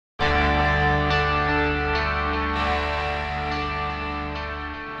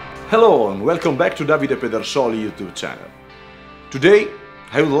Hello and welcome back to Davide Pedersoli YouTube channel. Today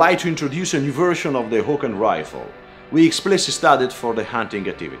I would like to introduce a new version of the HAWKEN rifle we explicitly studied for the hunting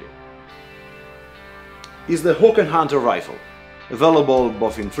activity. It's the HAWKEN HUNTER rifle, available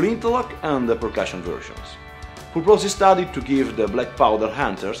both in flintlock and the percussion versions. Purpose is studied to give the black powder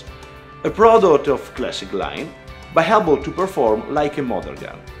hunters a product of classic line, but able to perform like a modern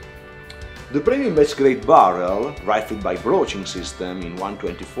gun. The premium base-grade barrel, rifled by broaching system in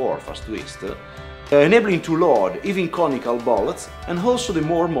 124 fast twist, enabling to load even conical bullets and also the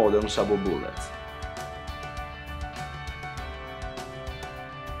more modern sabot bullets.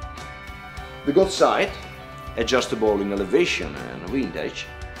 The gun sight, adjustable in elevation and windage,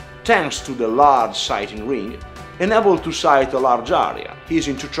 thanks to the large sighting ring, enable to sight a large area,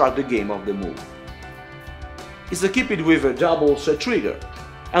 easy to track the game of the move. It's equipped with a double set trigger,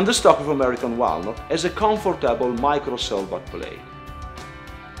 and the stock of American walnut has a comfortable micro cell backplate.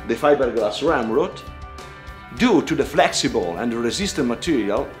 The fiberglass ramrod, due to the flexible and resistant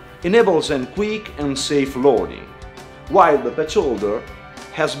material, enables a quick and safe loading, while the patch holder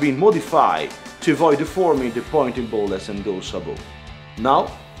has been modified to avoid deforming the pointing bullets and those sabot.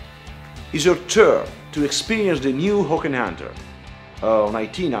 Now, it's your turn to experience the new HAWKEN HUNTER, a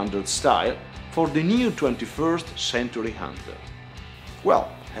 1900 style for the new 21st century hunter. Well,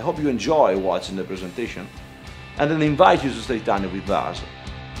 I hope you enjoy watching the presentation, and I invite you to stay tuned with us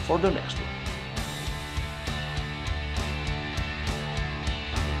for the next one.